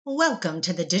Welcome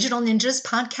to the Digital Ninjas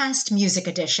Podcast Music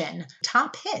Edition,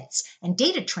 top hits and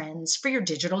data trends for your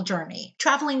digital journey.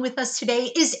 Traveling with us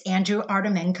today is Andrew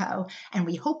Artemenko, and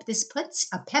we hope this puts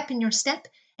a pep in your step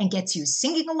and gets you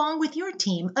singing along with your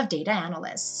team of data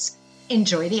analysts.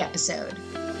 Enjoy the episode.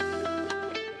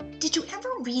 Did you ever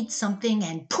read something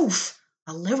and poof,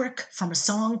 a lyric from a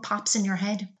song pops in your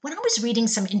head? When I was reading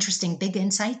some interesting big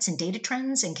insights and data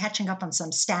trends and catching up on some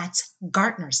stats,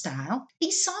 Gartner style,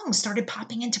 these songs started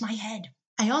popping into my head.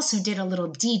 I also did a little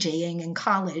DJing in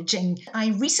college, and I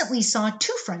recently saw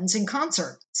two friends in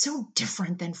concert. So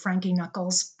different than Frankie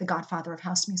Knuckles, the godfather of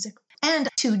house music. And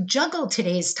to juggle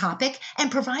today's topic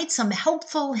and provide some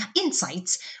helpful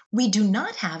insights, we do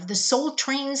not have the Soul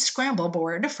Train scramble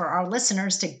board for our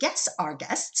listeners to guess our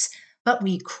guests, but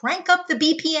we crank up the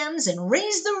BPMs and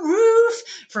raise the roof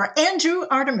for Andrew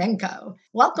Artemenko.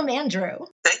 Welcome, Andrew.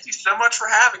 Thank you so much for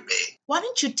having me. Why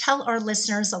don't you tell our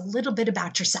listeners a little bit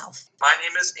about yourself? My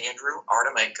name is Andrew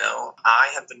Artemenko.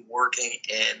 I have been working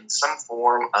in some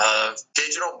form of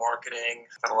digital marketing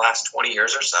for the last 20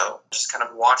 years or so. Just kind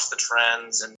of watched the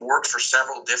trends and worked for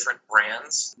several different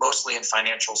brands, mostly in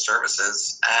financial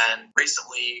services, and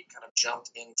recently kind of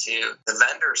jumped into the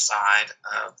vendor side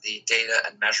of the data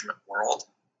and measurement world,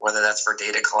 whether that's for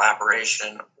data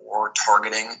collaboration or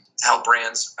targeting to help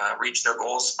brands reach their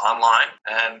goals online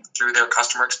and through their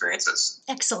customer experiences.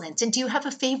 Excellent. And do you have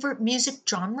a favorite music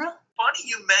genre? Funny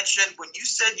you mentioned when you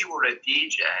said you were a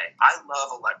DJ. I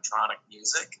love electronic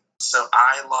music. So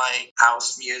I like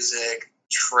house music,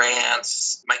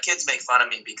 trance. My kids make fun of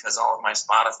me because all of my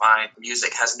Spotify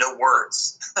music has no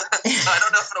words. So I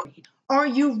don't know if it'll... Are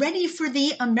you ready for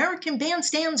the American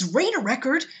Bandstand's Rate a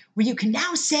Record, where you can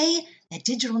now say that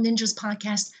Digital Ninjas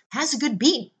Podcast has a good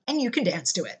beat and you can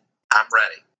dance to it? I'm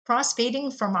ready.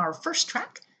 Crossfading from our first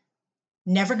track,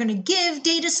 Never Gonna Give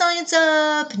Data Science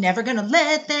Up, Never Gonna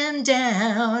Let Them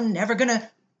Down, Never Gonna...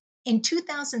 In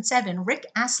 2007, Rick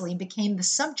Astley became the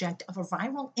subject of a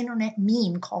viral internet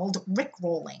meme called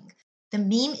Rickrolling. The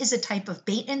meme is a type of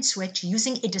bait and switch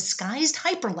using a disguised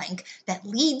hyperlink that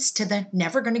leads to the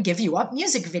Never Gonna Give You Up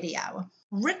music video.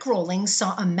 Rickrolling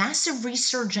saw a massive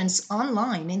resurgence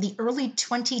online in the early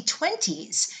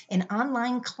 2020s in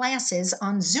online classes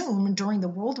on Zoom during the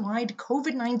worldwide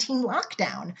COVID-19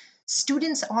 lockdown.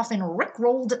 Students often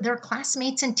rickrolled their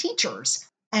classmates and teachers.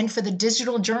 And for the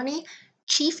digital journey,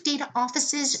 chief data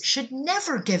offices should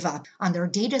never give up on their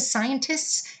data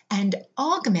scientists and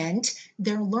augment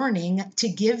their learning to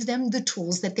give them the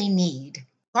tools that they need.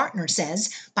 Gartner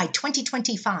says by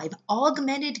 2025,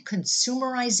 augmented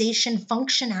consumerization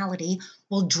functionality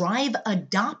will drive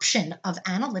adoption of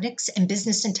analytics and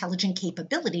business intelligence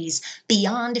capabilities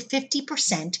beyond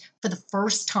 50% for the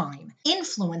first time,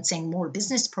 influencing more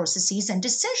business processes and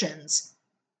decisions.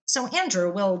 So,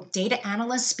 Andrew, will data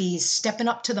analysts be stepping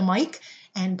up to the mic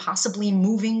and possibly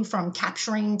moving from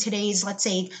capturing today's, let's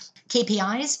say,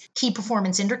 KPIs, key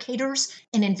performance indicators,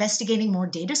 and investigating more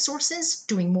data sources,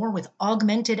 doing more with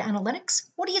augmented analytics?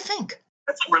 What do you think?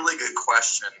 That's a really good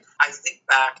question. I think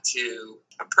back to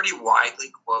a pretty widely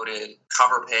quoted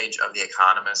cover page of The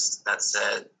Economist that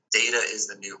said, data is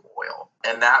the new oil.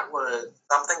 And that was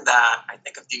something that I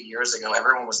think a few years ago,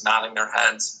 everyone was nodding their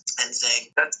heads and saying,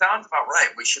 that sounds about right.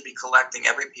 We should be collecting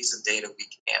every piece of data we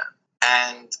can.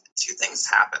 And two things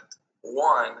happened.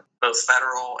 One, both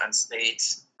federal and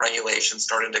state regulations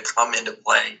started to come into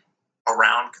play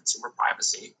around consumer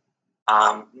privacy,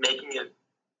 making it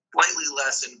slightly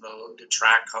less in vogue to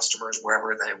track customers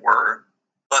wherever they were,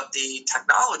 but the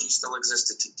technology still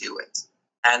existed to do it.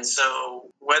 And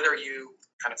so whether you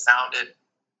kind of found it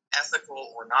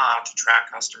ethical or not to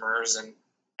track customers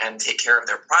and take care of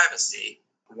their privacy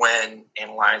when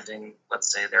analyzing,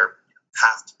 let's say, their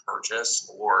path to purchase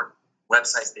or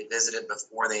websites they visited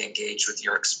before they engaged with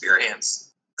your experience.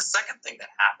 The second thing that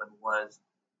happened was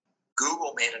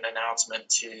Google made an announcement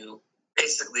to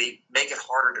basically make it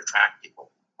harder to track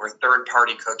people, where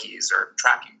third-party cookies or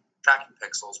tracking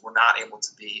pixels were not able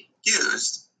to be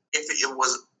used if it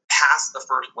was past the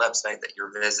first website that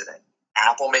you're visiting.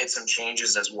 Apple made some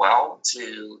changes as well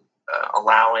to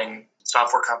allowing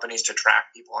software companies to track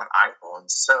people on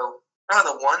iPhones. So kind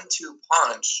of the 1-2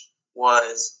 punch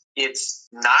was it's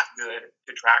not good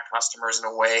to track customers in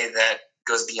a way that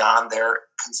goes beyond their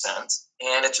consent.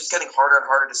 And it's just getting harder and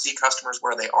harder to see customers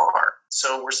where they are.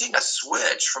 So we're seeing a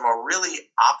switch from a really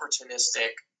opportunistic,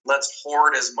 let's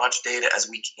hoard as much data as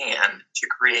we can to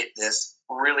create this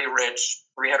really rich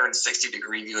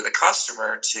 360-degree view of the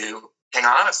customer to, hang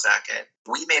on a second,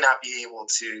 we may not be able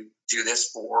to do this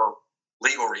for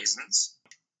legal reasons.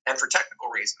 And for technical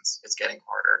reasons, it's getting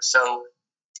harder. So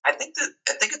I think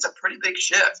it's a pretty big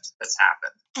shift that's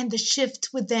happened. And the shift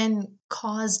would then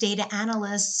cause data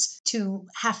analysts to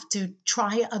have to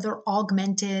try other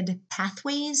augmented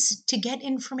pathways to get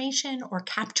information or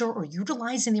capture or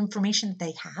utilize the information that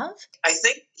they have. I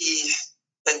think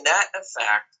the net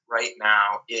effect right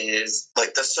now is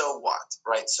like the so what,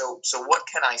 right? So what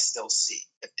can I still see?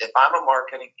 If I'm a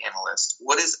marketing analyst,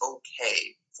 what is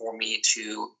okay for me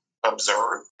to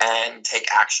observe and take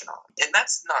action on? And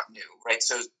that's not new, right?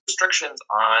 So restrictions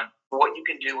on what you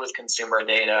can do with consumer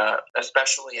data,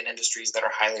 especially in industries that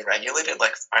are highly regulated,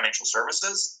 like financial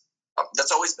services,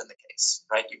 that's always been the case,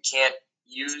 right? You can't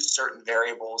use certain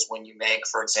variables when you make,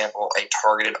 for example, a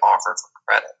targeted offer for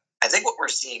credit. I think what we're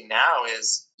seeing now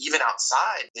is even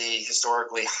outside the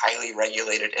historically highly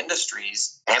regulated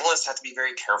industries, analysts have to be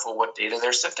very careful what data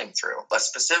they're sifting through. A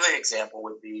specific example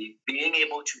would be being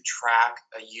able to track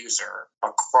a user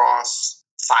across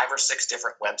 5 or 6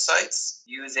 different websites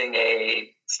using a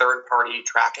third-party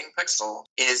tracking pixel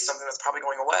is something that's probably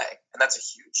going away. And that's a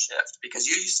huge shift because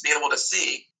you used to be able to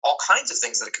see all kinds of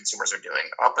things that consumers are doing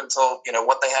up until,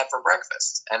 what they had for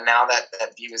breakfast. And now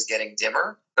that view is getting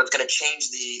dimmer, that's going to change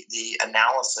the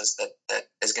analysis that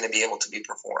is going to be able to be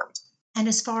performed. And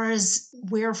as far as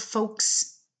where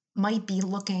folks might be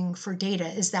looking for data,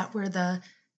 is that where the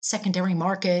secondary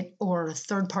market or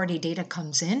third-party data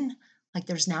comes in? Like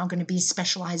there's now going to be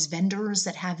specialized vendors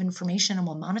that have information and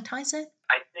will monetize it?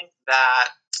 I think that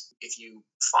if you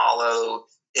follow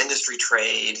industry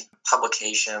trade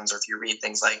publications or if you read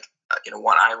things like,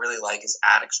 one I really like is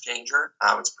Ad Exchanger.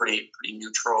 It's pretty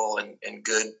neutral and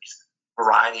good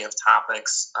variety of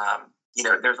topics.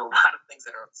 There's a lot of things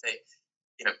that are say,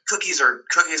 cookies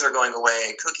are going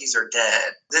away. Cookies are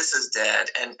dead. This is dead.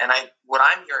 And what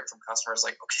I'm hearing from customers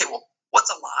like, okay, well, what's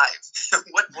alive?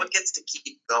 what gets to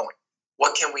keep going?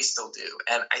 What can we still do?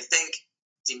 And I think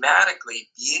thematically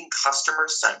being customer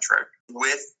centric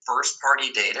with first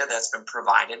party data that's been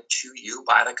provided to you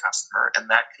by the customer,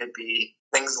 and that could be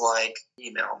things like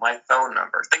email, my phone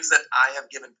number, things that I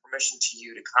have given permission to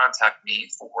you to contact me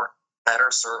for better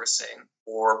servicing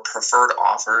or preferred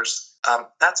offers,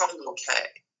 that's all okay.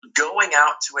 Going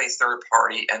out to a third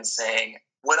party and saying,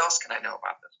 what else can I know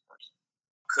about this person?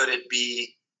 Could it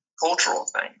be cultural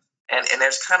things? And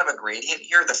there's kind of a gradient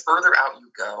here. The further out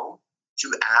you go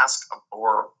to ask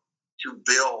or to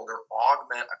build or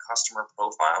augment a customer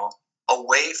profile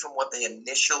away from what they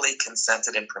initially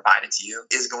consented and provided to you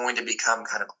is going to become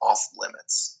kind of off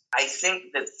limits. I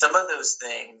think that some of those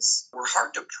things were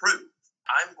hard to prove.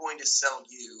 I'm going to sell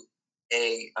you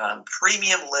a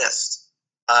premium list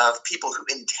of people who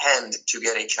intend to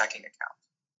get a checking account.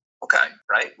 Okay,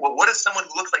 right? Well, what if someone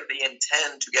who looks like they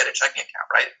intend to get a checking account,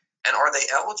 right? And are they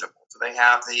eligible? Do they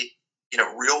have the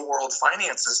real world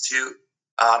finances to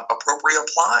appropriately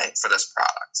apply for this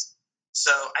product?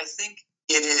 So I think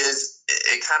it is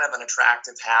a kind of an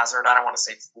attractive hazard. I don't want to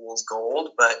say fool's gold,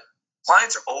 but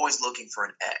clients are always looking for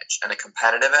an edge and a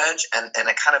competitive edge, and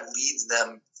it kind of leads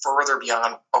them further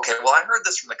beyond, okay, well, I heard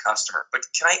this from the customer, but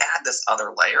can I add this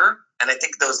other layer? And I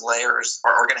think those layers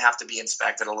are going to have to be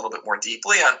inspected a little bit more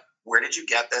deeply on where did you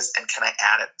get this and can I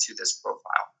add it to this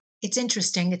profile? It's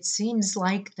interesting. It seems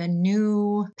like the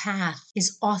new path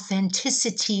is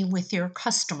authenticity with your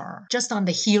customer. Just on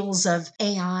the heels of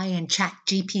AI and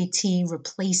ChatGPT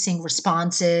replacing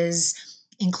responses,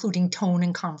 including tone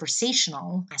and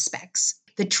conversational aspects.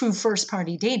 The true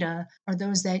first-party data are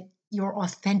those that your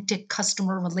authentic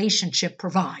customer relationship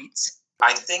provides.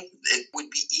 I think it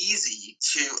would be easy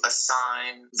to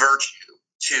assign virtue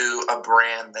to a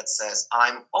brand that says,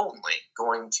 I'm only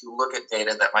going to look at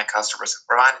data that my customers have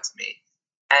provided to me.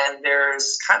 And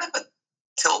there's kind of a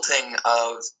tilting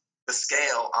of the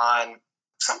scale on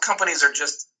some companies are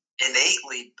just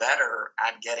innately better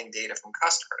at getting data from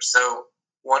customers. So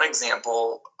one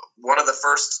example, one of the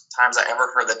first times I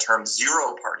ever heard the term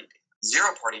zero-party data.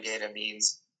 Zero-party data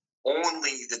means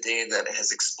only the data that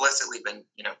has explicitly been,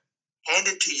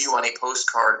 handed to you on a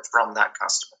postcard from that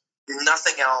customer.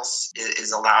 Nothing else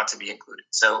is allowed to be included.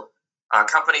 So a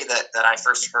company that I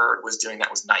first heard was doing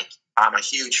that was Nike. I'm a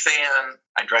huge fan.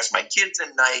 I dress my kids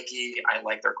in Nike. I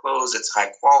like their clothes. It's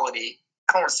high quality.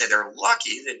 I don't want to say they're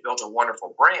lucky. They've built a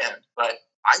wonderful brand, but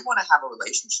I want to have a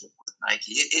relationship with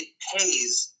Nike. It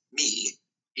pays me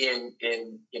in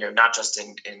not just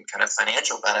in kind of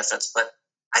financial benefits, but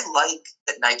I like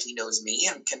that Nike knows me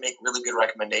and can make really good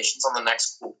recommendations on the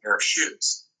next cool pair of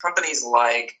shoes. Companies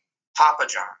like Papa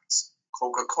John's,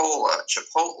 Coca-Cola,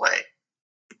 Chipotle,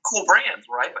 cool brands,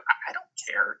 right? But I don't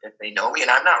care if they know me,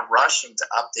 and I'm not rushing to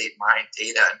update my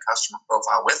data and customer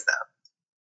profile with them.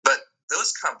 But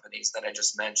those companies that I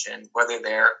just mentioned, whether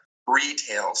they're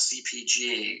retail,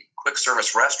 CPG, quick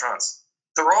service restaurants,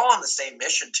 they're all on the same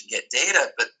mission to get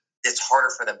data, but it's harder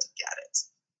for them to get it.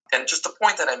 And just the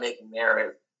point that I'm making there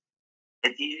is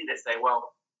it's easy to say,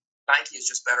 well, Nike is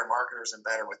just better marketers and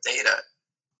better with data.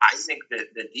 I think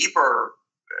that the deeper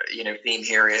theme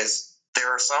here is there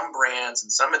are some brands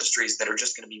and some industries that are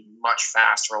just going to be much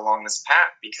faster along this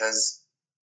path because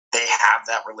they have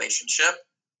that relationship.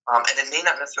 And it may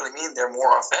not necessarily mean they're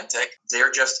more authentic.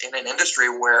 They're just in an industry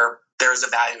where there's a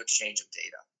value exchange of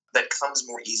data that comes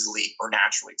more easily or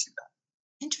naturally to them.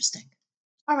 Interesting.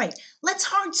 All right, let's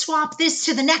hard swap this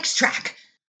to the next track.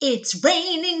 It's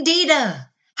raining data.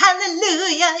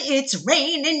 Hallelujah, it's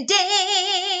raining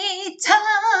data.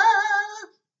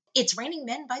 It's Raining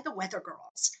Men by the Weather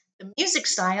Girls. The music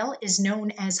style is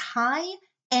known as high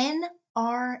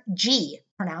NRG,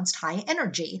 pronounced high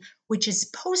energy, which is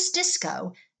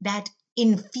post-disco that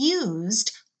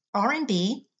infused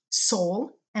R&B,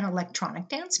 soul, and electronic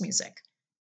dance music.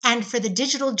 And for the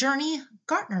digital journey,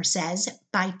 Gartner says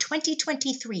by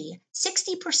 2023,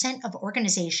 60% of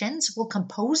organizations will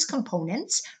compose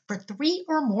components for 3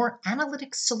 or more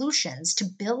analytics solutions to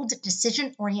build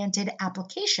decision-oriented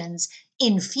applications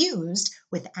infused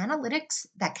with analytics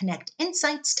that connect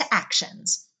insights to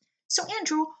actions. So,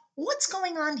 Andrew, what's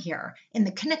going on here in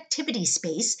the connectivity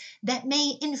space that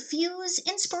may infuse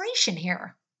inspiration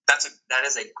here? That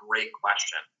is a great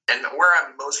question. And where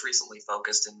I'm most recently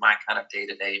focused in my kind of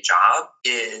day-to-day job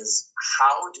is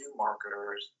how do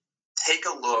marketers take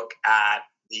a look at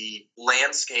the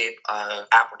landscape of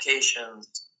applications,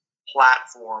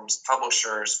 platforms,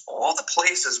 publishers, all the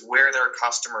places where their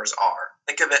customers are.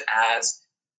 Think of it as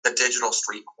the digital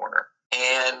street corner.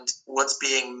 And what's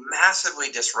being massively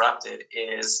disrupted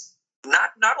is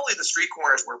not only the street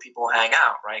corners where people hang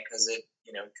out, right? Because it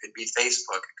could be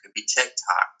Facebook, it could be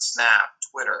TikTok, Snap,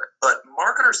 Twitter. But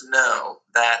marketers know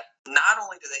that not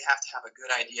only do they have to have a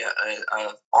good idea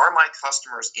of are my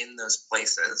customers in those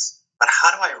places, but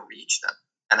how do I reach them?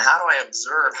 And how do I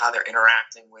observe how they're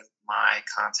interacting with my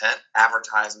content,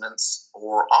 advertisements,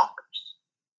 or offers?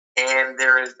 And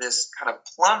there is this kind of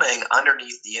plumbing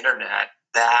underneath the internet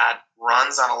that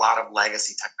runs on a lot of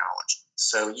legacy technology.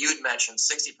 So you'd mentioned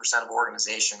 60% of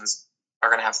organizations are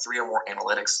going to have 3 or more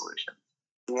analytics solutions.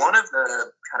 One of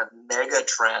the kind of mega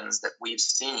trends that we've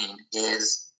seen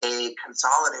is a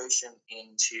consolidation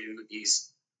into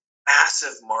these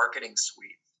massive marketing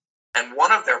suites. And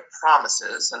one of their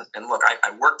promises, and look,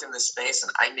 I worked in this space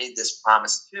and I made this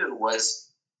promise too, was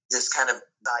this kind of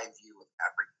side view of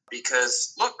everything.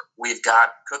 Because look, we've got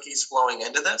cookies flowing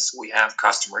into this. We have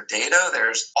customer data.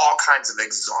 There's all kinds of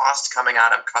exhaust coming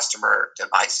out of customer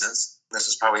devices. This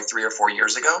was probably 3 or 4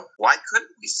 years ago. Why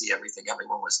couldn't we see everything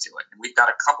everyone was doing? And we've got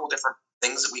a couple different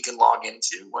things that we can log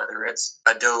into, whether it's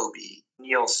Adobe,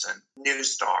 Nielsen,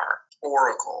 Newstar,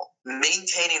 Oracle,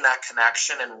 maintaining that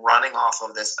connection and running off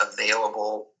of this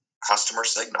available customer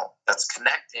signal that's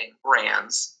connecting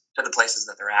brands to the places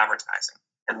that they're advertising.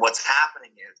 And what's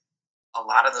happening is a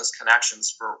lot of those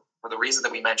connections, for the reason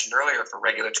that we mentioned earlier, for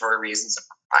regulatory reasons and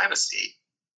for privacy,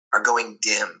 are going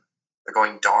dim. They're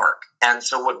going dark. And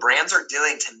so what brands are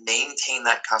doing to maintain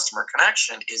that customer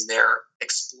connection is they're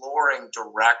exploring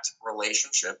direct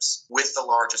relationships with the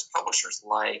largest publishers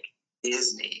like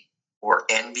Disney or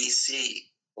NBC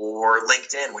or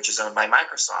LinkedIn, which is owned by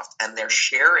Microsoft, and they're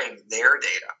sharing their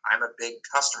data. I'm a big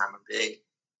customer. I'm a big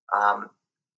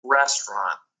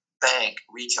restaurant, bank,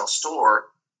 retail store,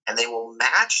 and they will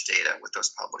match data with those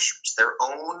publishers, their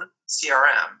own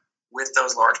CRM with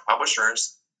those large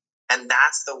publishers. And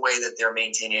that's the way that they're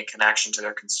maintaining a connection to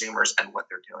their consumers and what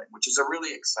they're doing, which is a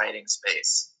really exciting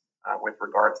space with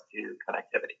regards to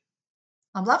connectivity.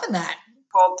 I'm loving that.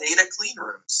 Called data clean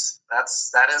rooms.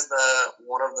 That is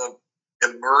one of the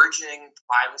emerging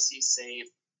privacy safe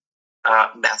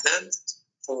methods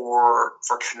for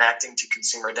connecting to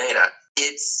consumer data.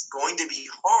 It's going to be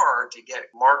hard to get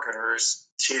marketers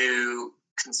to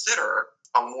consider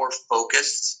a more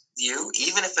focused view,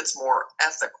 even if it's more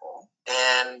ethical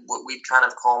and what we'd kind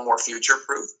of call more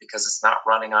future-proof because it's not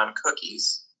running on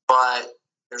cookies. But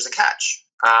there's a catch.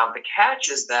 The catch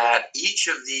is that each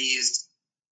of these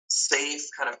safe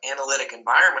kind of analytic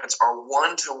environments are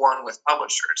one-to-one with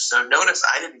publishers. So notice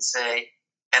I didn't say,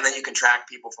 and then you can track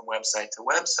people from website to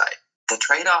website. The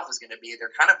trade-off is going to be they're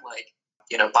kind of like,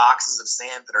 boxes of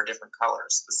sand that are different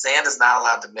colors. The sand is not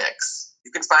allowed to mix.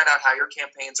 You can find out how your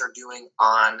campaigns are doing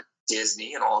on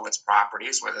Disney and all of its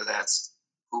properties, whether that's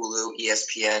Hulu,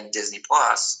 ESPN, Disney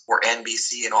Plus, or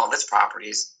NBC and all of its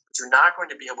properties. But you're not going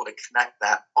to be able to connect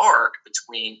that arc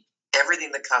between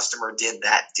everything the customer did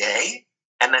that day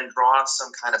and then draw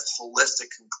some kind of holistic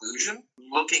conclusion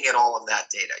looking at all of that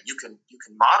data. You can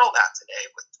model that today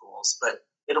with tools, but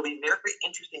it'll be very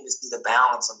interesting to see the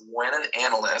balance of when an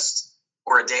analyst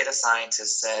or a data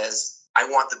scientist says, I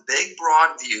want the big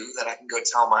broad view that I can go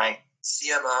tell my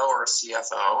CMO or a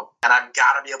CFO, and I've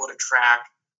got to be able to track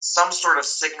some sort of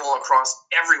signal across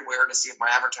everywhere to see if my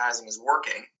advertising is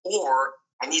working, or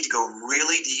I need to go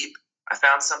really deep. I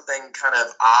found something kind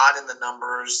of odd in the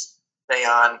numbers, say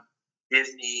on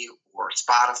Disney or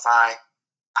Spotify.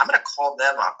 I'm going to call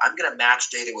them up. I'm going to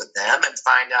match data with them and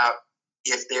find out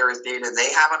if there is data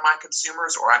they have on my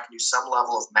consumers, or I can do some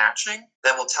level of matching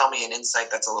that will tell me an insight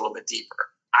that's a little bit deeper.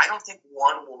 I don't think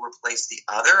one will replace the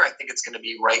other. I think it's going to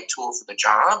be right tool for the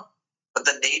job, but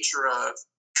the nature of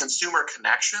consumer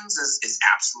connections is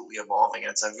absolutely evolving,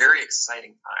 and it's a very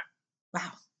exciting time.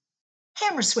 Wow.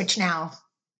 Hammer switch now.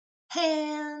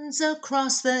 Hands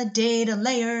across the data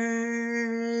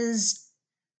layers.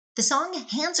 The song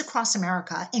Hands Across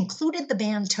America included the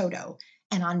band Toto,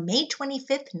 and on May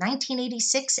 25th,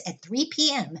 1986 at 3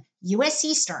 p.m. U.S.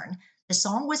 Eastern, the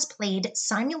song was played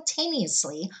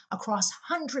simultaneously across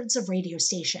hundreds of radio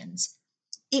stations.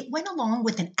 It went along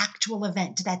with an actual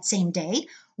event that same day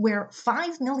where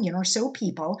 5 million or so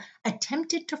people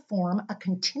attempted to form a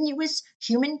continuous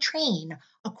human chain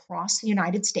across the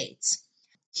United States.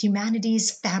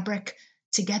 Humanity's fabric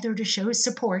together to show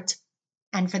support.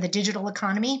 And for the digital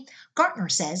economy, Gartner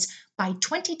says by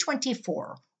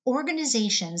 2024,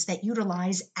 organizations that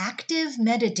utilize active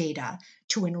metadata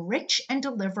to enrich and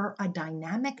deliver a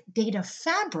dynamic data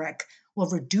fabric will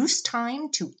reduce time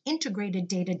to integrated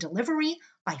data delivery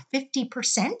by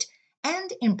 50%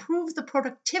 and improve the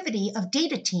productivity of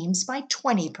data teams by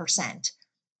 20%.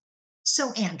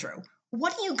 So, Andrew,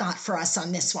 what do you got for us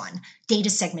on this one?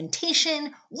 Data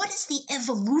segmentation? What is the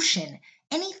evolution?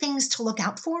 Any things to look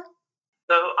out for?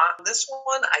 So on this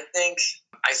one, I think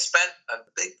I spent a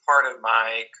big part of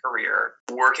my career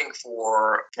working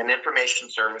for an information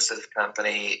services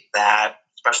company that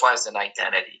specialized in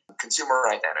identity, consumer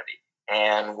identity,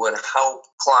 and would help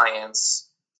clients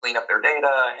clean up their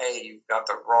data. Hey, you've got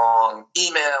the wrong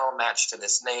email matched to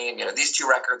this name. These two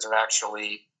records are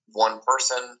actually one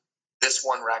person. This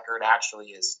one record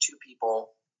actually is two people.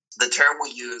 The term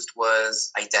we used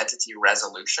was identity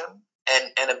resolution.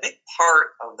 And a big part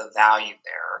of the value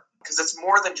there, because it's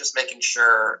more than just making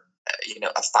sure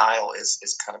a file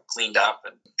is kind of cleaned up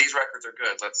and these records are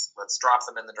good. Let's drop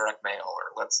them in the direct mail,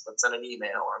 or let's send an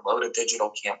email or load a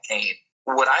digital campaign.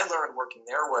 What I learned working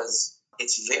there was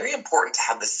it's very important to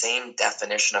have the same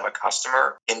definition of a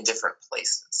customer in different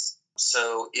places.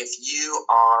 So if you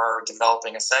are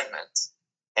developing a segment,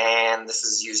 and this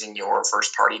is using your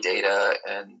first party data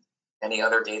and any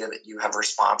other data that you have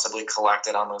responsibly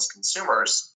collected on those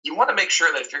consumers, you want to make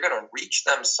sure that if you're going to reach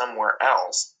them somewhere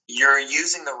else, you're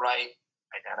using the right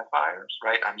identifiers,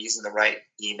 right? I'm using the right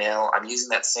email. I'm using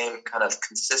that same kind of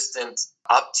consistent,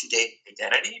 up-to-date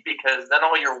identity, because then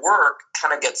all your work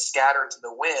kind of gets scattered to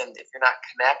the wind if you're not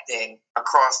connecting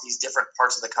across these different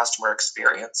parts of the customer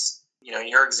experience.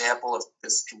 Your example of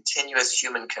this continuous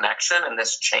human connection and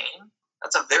this chain,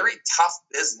 that's a very tough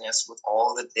business with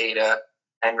all the data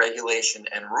and regulation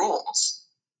and rules.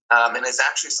 And it's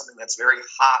actually something that's very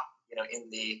hot, in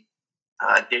the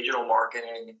digital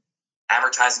marketing,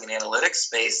 advertising, and analytics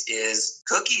space. Is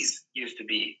cookies used to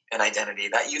be an identity.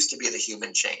 That used to be the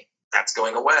human chain. That's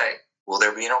going away. Will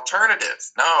there be an alternative?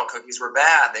 No, cookies were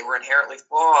bad. They were inherently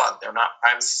flawed. They're not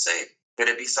privacy safe. Could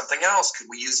it be something else? Could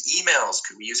we use emails?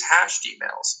 Could we use hashed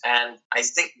emails? And I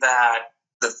think that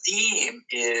the theme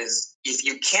is, if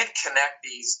you can't connect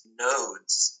these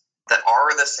nodes that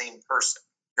are the same person,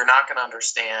 you're not going to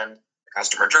understand the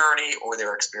customer journey or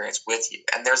their experience with you.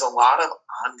 And there's a lot of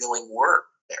ongoing work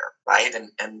there, right?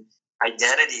 And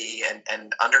identity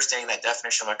and understanding that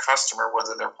definition of a customer,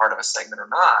 whether they're part of a segment or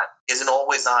not, is an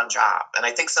always on job. And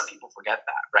I think some people forget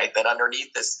that, right? That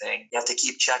underneath this thing, you have to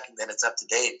keep checking that it's up to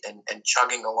date and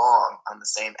chugging along on the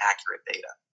same accurate data.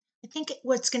 I think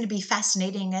what's going to be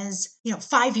fascinating is,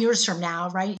 5 years from now,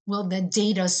 right? Will the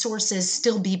data sources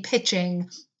still be pitching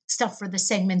stuff for the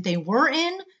segment they were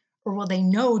in, or will they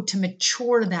know to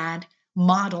mature that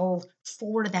model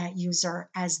for that user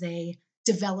as they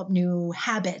develop new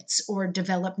habits or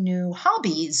develop new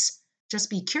hobbies? Just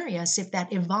be curious if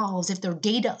that evolves, if their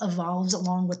data evolves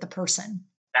along with the person.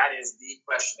 That is the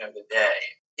question of the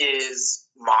day. Is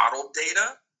modeled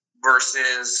data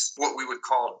versus what we would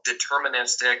call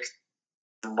deterministic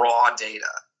raw data.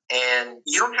 And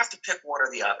you don't have to pick one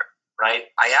or the other, right?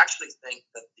 I actually think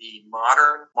that the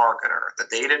modern marketer, the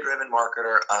data-driven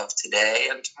marketer of today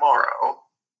and tomorrow,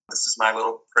 this is my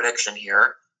little prediction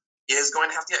here, is going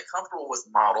to have to get comfortable with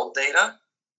modeled data,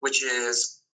 which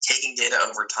is taking data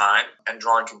over time and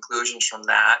drawing conclusions from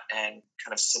that and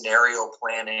kind of scenario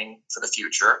planning for the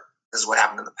future. This is what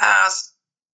happened in the past.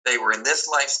 They were in this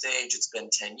life stage. It's been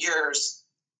 10 years.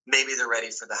 Maybe they're ready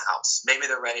for the house. Maybe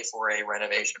they're ready for a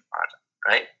renovation project,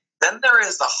 right? Then there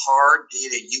is the hard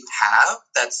data you have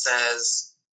that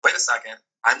says, wait a second,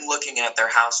 I'm looking at their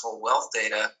household wealth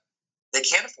data. They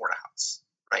can't afford a house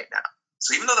right now.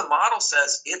 So even though the model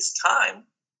says it's time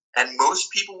and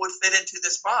most people would fit into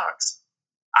this box,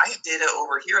 I have data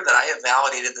over here that I have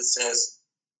validated that says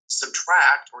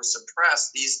subtract or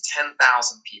suppress these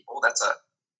 10,000 people. That's a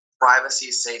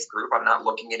privacy safe group. I'm not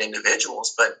looking at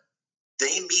individuals, but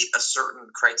they meet a certain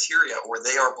criteria or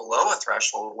they are below a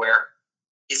threshold where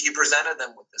if you presented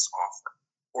them with this offer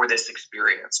or this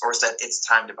experience or said it's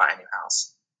time to buy a new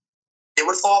house, it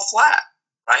would fall flat,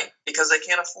 right? Because they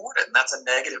can't afford it. And that's a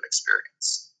negative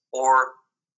experience. Or,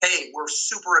 hey, we're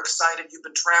super excited. You've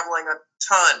been traveling a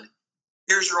ton.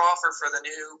 Here's your offer for the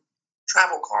new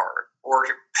travel card or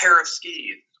pair of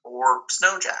skis or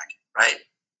snow jacket, right?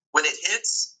 When it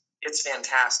hits, it's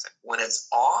fantastic. When it's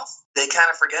off, they kind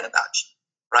of forget about you,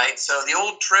 right? So the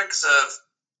old tricks of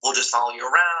we'll just follow you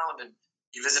around and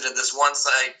you visited this one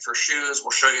site for shoes,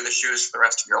 we'll show you the shoes for the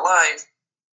rest of your life.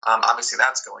 Obviously,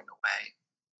 that's going away.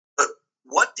 But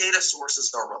what data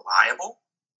sources are reliable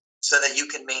so that you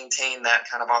can maintain that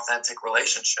kind of authentic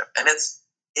relationship? And it's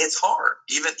hard.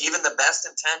 Even the best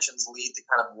intentions lead to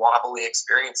kind of wobbly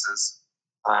experiences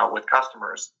with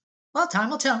customers. Well, time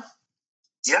will tell.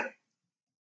 Yeah.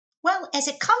 Well, as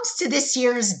it comes to this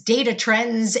year's data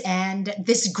trends and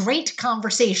this great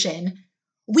conversation,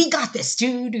 we got this.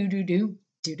 Do-do-do-do,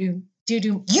 do-do,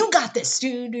 do-do. You got this.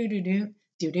 Do-do-do-do,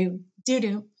 do-do,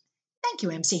 do-do. Thank you,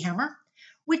 MC Hammer.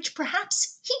 Which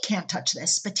perhaps he can't touch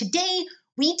this, but today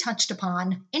we touched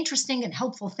upon interesting and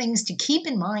helpful things to keep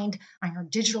in mind on our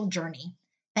digital journey.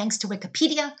 Thanks to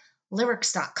Wikipedia,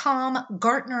 Lyrics.com,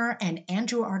 Gartner, and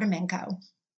Andrew Artemenko.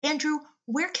 Andrew,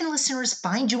 where can listeners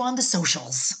find you on the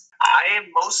socials? I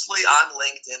am mostly on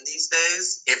LinkedIn these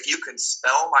days. If you can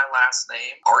spell my last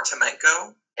name,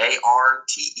 Artemenko,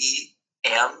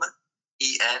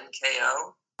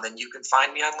 Artemenko, then you can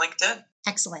find me on LinkedIn.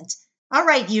 Excellent. All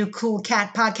right, you Cool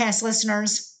Cat podcast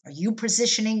listeners. Are you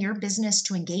positioning your business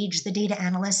to engage the data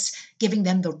analysts, giving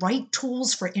them the right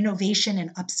tools for innovation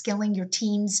and upskilling your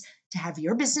teams to have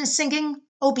your business singing?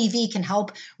 OBV can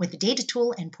help with the data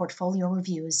tool and portfolio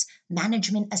reviews,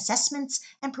 management assessments,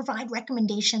 and provide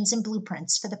recommendations and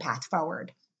blueprints for the path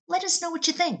forward. Let us know what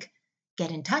you think.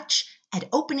 Get in touch at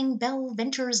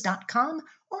openingbellventures.com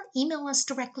or email us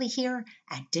directly here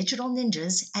at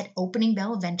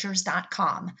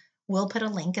digitalninjas@openingbellventures.com. We'll put a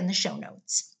link in the show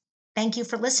notes. Thank you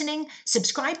for listening.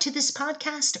 Subscribe to this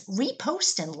podcast,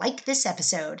 repost, and like this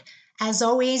episode. As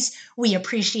always, we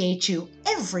appreciate you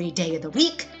every day of the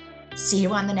week. See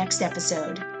you on the next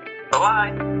episode.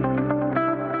 Bye-bye.